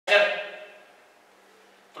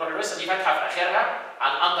تروح اليوريثرا دي فاتحه في اخرها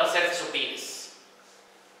على الاندر سيرفيس اوف بينس،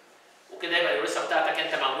 وكده يبقى اليوريثرا بتاعتك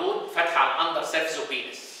انت مولود فاتحه على الاندر سيرفيس اوف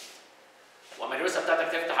بينس. واما اليوريثرا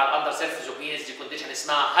بتاعتك تفتح على الاندر سيرفيس اوف بينس دي كونديشن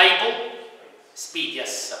اسمها هايبو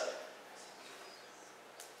سبيديس.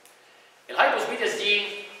 الهايبوسبيديس دي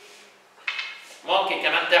ممكن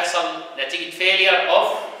كمان تحصل نتيجه فيلير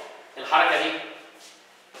اوف الحركه دي.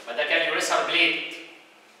 ما ده كان يوريثرال بليد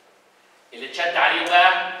اللي اتشد عليه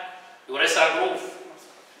بقى يوريثرال جروف،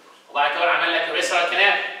 وبعد كده عمل لك يوريثرال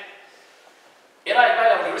كنال. ايه رايك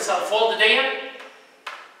بقى لو اليوريثرال فولد دي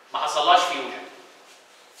ما حصلهاش فيوجن؟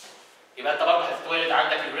 يبقى انت برضه هتتولد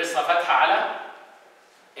عندك اليوريثرا فاتحه على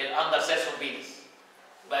الاندر سيرفيس اوف بينس،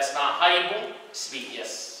 بقى اسمها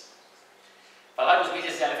هايبوسبيديس.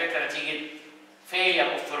 فالهايبوسبيديس دي على فكره نتيجه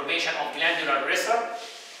failure of formation of glandular urethra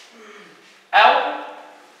او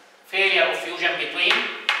failure of fusion between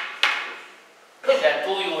the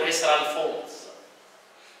two urethral folds.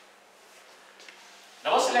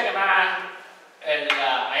 نبص يا جماعه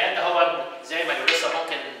العيان ده هو زي ما اليوريثرا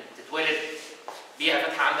ممكن تتولد بيها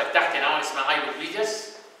فتحه عندك تحت هنا اسمها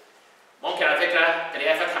هايبوسبيديس، ممكن على فكره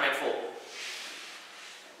تلاقيها فاتحه من فوق.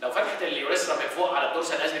 لو فتحت اليوريثرا من فوق على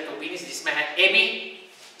الدورسال اسبكت اوف بينس دي اسمها ايبي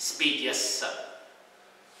سبيديس.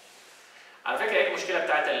 على فكره ايه المشكله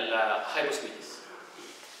بتاعت الهايبوسبيديس؟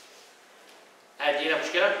 هدي هنا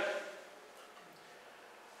مشكله؟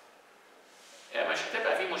 يعني مش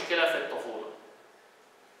هتبقى في مشكله في الطفوله،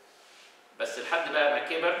 بس لحد بقى ما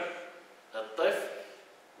كبر الطفل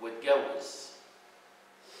واتجوز.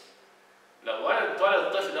 لو اتولد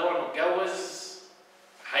الطفل ده واتجوز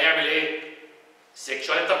هيعمل ايه؟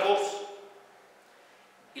 سيكشوال انتركورس.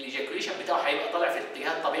 الايجاكوليشن بتاعه هيبقى طالع في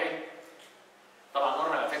الاتجاه الطبيعي. طبعا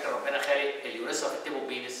نورمال على فكره ربنا خالق اليوريثرا في التيب اوف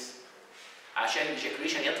بينس عشان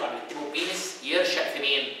الايجاكوليشن يطلع من التيب اوف بينس يرشق في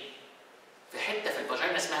مين؟ في حته في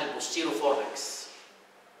الفاجينا اسمها البوستيرو فورنكس.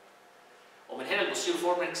 ومن هنا البوستيرو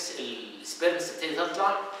فورنكس السبيرمز تبتدي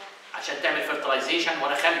تطلع عشان تعمل فيرتلايزيشن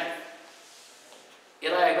وانا خلف. ايه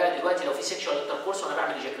رايك بقى دلوقتي لو في سيكشوال انتركورس وانا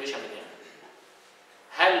بعمل ايجاكوليشن من هنا؟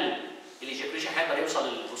 هل الايجاكوليشن هيقدر يوصل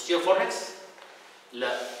للبوستيرو فورنكس؟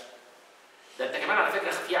 لا. ده انت كمان على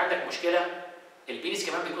فكره في عندك مشكله، البينس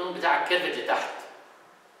كمان بيكون بتاعك كيرفد لتحت.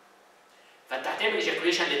 فانت هتعمل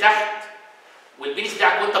ايجاكوليشن لتحت والبينس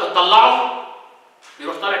بتاعك وانت بتطلعه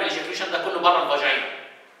بيروح طالع بالايجاكوليشن ده كله بره الفاجينا.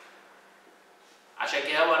 عشان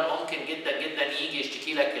كده هو ممكن جدا جدا يجي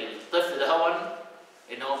يشتكي لك الطفل ده هو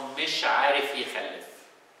ان هو مش عارف يخلف.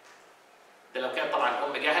 ده لو كان طبعا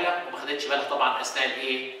الام جاهله وما خدتش بالها طبعا اثناء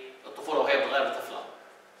الايه؟ الطفوله وهي بتغير طفلها.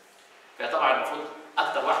 فطبعا المفروض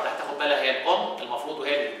اكتر واحده هتاخد بالها هي الام المفروض،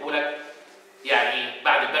 وهي اللي بتقول لك يعني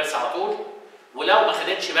بعد البرس على طول. ولو ما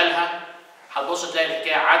خدتش بالها هتبص تلاقي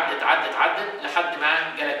الحكايه عدت عدت عدت لحد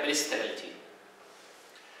ما جالك بريستيريلتي.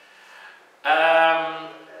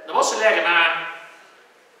 نبص نلاقي يا جماعه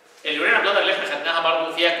اليورينال بلادر اللي احنا خدناها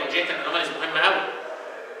برضه فيها كونجيتال انوماليز مهمه قوي.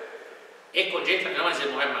 ايه الكونجيتال انوماليز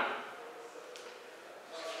المهمه؟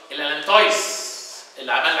 الالانتويس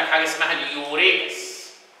اللي عمل لك حاجه اسمها اليوريكس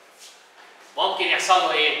ممكن يحصل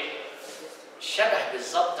له ايه؟ شبه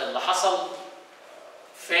بالظبط اللي حصل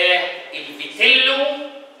في الفيتيلو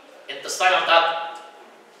انتستاينال داكت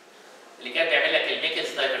اللي كان بيعمل لك الميكلز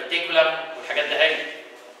دايفرتيكولم والحاجات ده هي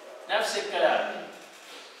نفس الكلام.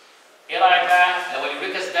 ايه رايك بقى لو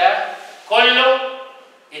اليوريكس ده كله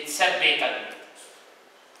اتثبت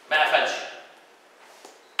ما قفلش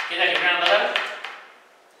كده؟ اليورينال بلادر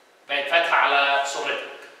بقت فاتحه على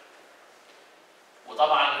سرتك،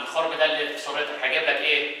 وطبعا الخرم ده اللي في سرتك هيجيب لك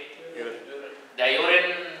ايه؟ ده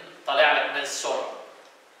يورين طالع لك من السره.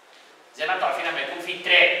 زي ما انتم عارفين لما يكون في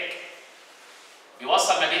تراك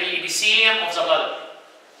بيوصل ما بين الابيثيليوم اوف ذا بلادر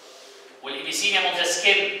والابيثيليوم اوف ذا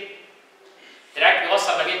سكين. تراك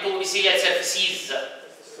بيوصل ما بين تو ابيثيليال سيرفيسز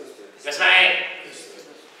يبقى اسمها ايه؟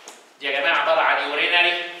 دي يا جماعه عباره عن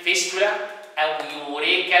يورينري فيستولا او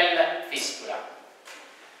يوريكال فيستولا.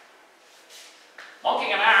 ممكن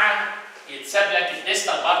يا جماعه يتساب لك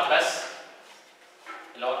الديستال بارت بس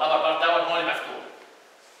اللي هو الابر بارت ده هو اللي مفتوح،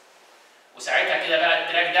 وساعتها كده بقى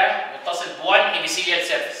التراك ده متصل بوان ابيثيليال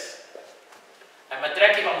سيرفيس. اما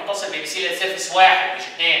التراك يبقى متصل بابيثيليال سيرفيس واحد مش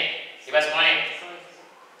اثنين يبقى اسمه ايه؟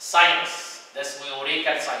 ساينس. ده اسمه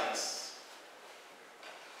يوريكال ساينس.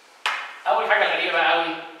 اول حاجه غريبه بقى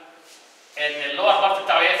قوي ان اللور بارت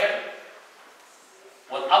بتاعه يقفل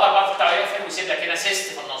والابر بارت بتاعه يقفل ويسيب لك هنا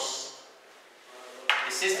سيست في النص.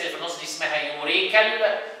 السيست اللي في النص دي اسمها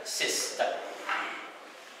يوريكال سيست.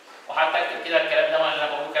 وحتى اكتب كده الكلام ده وانا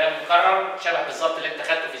بقول كلام مكرر شبه بالظبط اللي انت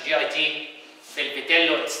خدته في الجي اي تي في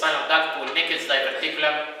الفيتيلو انتستاينال داكت والميكلز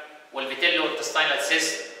دايفرتيكولم والفيتيلو انتستاينال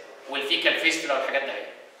سيست والفيكال فيستولا والحاجات دي.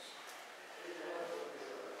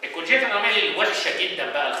 كونجنتال انومالي الوحشه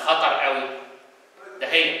جدا بقى الخطر قوي ده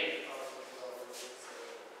هي.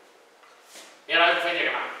 ايه رايكم فين يا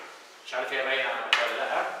جماعه؟ مش عارف هي باينه ولا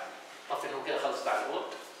لا. طفي النور كده خالص بتاع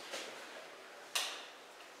الوقت.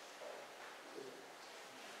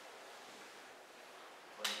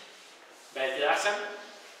 بقت كده احسن.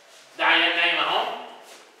 ده عيان نايم اهو،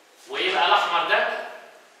 ويبقى الاحمر ده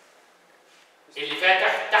اللي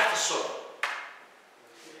فاتح تحت السره.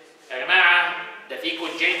 يا جماعه ده في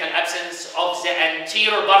congenital absence of the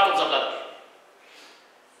anterior part of the bladder.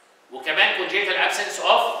 وكمان congenital absence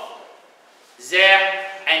of the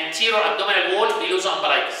anterior abdominal wall below the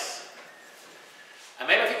umbilicus.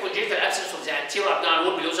 اما يبقى في congenital absence of the anterior abdominal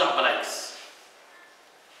wall below the umbilicus.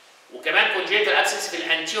 وكمان congenital absence في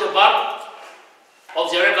الانتيريور part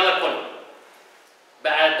of the urethra bladder كله.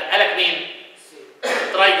 بقى لك مين؟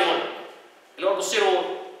 الترايجون اللي هو البوستيريور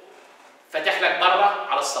وول فاتح لك بره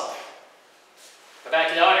على السطح.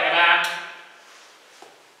 فبقى كده اهو يا جماعه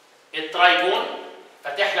الترايجون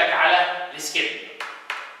فاتح لك على السكين.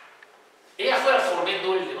 ايه يا اخويا الخرمين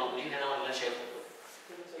دول اللي موجودين هنا ولا انا شايفهم دول؟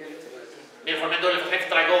 مين الخرمين دول اللي فاتحين في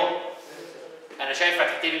الترايجون؟ انا شايف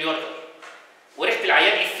فتحتين اليورتر. وريحه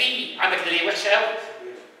العيان فيه عندك ليه وحشه قوي.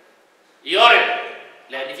 يورين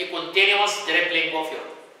لان في كونتينوس دريبلينج اوف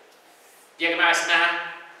يورين. دي يا جماعه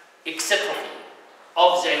اسمها اكستروفي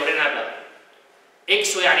اوف ذا يورينال بلادر.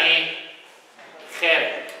 اكسو يعني ايه؟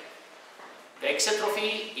 خارج.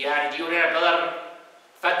 اكستروفي يعني دي يورينال بلادر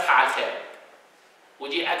فاتحه على الخارج.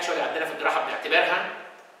 ودي اكشولي عندنا في الجراحه بنعتبرها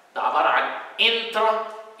ده عباره عن انترا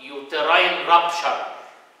يوتراين رابشر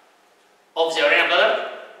of the urinary bladder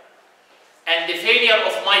and the failure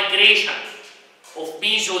of migration of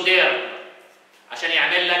mesoderm عشان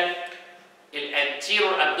يعمل لك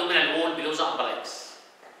الانتيرور ابدومينال وول below the umbilicus.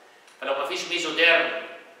 فلو ما فيش ميزوديرم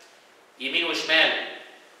يمين وشمال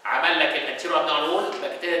عمل لك الانتيرور ابدومينال وول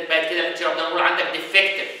بقت كده الانتيرور ابدومينال وول عندك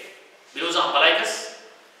ديفكتيف below the umbilicus.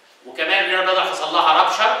 وكمان اليورينال بلادر حصل لها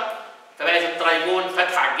رابشر فبقت الترايجون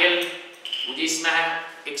فاتحه على الجلد. ودي اسمها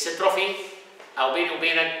اكستروفي. او بيني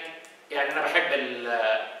وبينك يعني انا بحب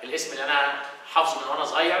الاسم اللي انا حافظه من وانا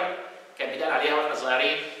صغير كان بيتقال عليها واحنا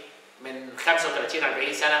صغيرين من 35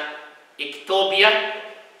 40 سنه اكتوبيا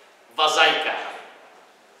فازايكا.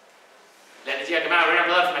 لان دي يا جماعه اليورينال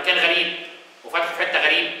بلادر في مكان غريب وفاتحه في حته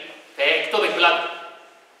غريب فهي اكتوبيك بلادر.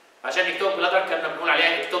 عشان اكتوبيك بلادر كنا بنقول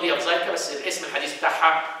عليها اكتوبيا فازايكا بس الاسم الحديث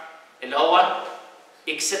بتاعها اللي هو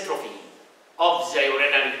اكستروفي اوف ذا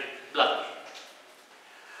يورينال بلادر.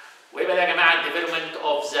 ويبقى ده يا جماعه الديفلوبمنت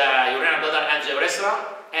اوف ذا يورينال بلادر اند ذا urethra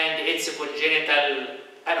and its congenital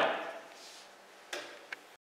anomaly.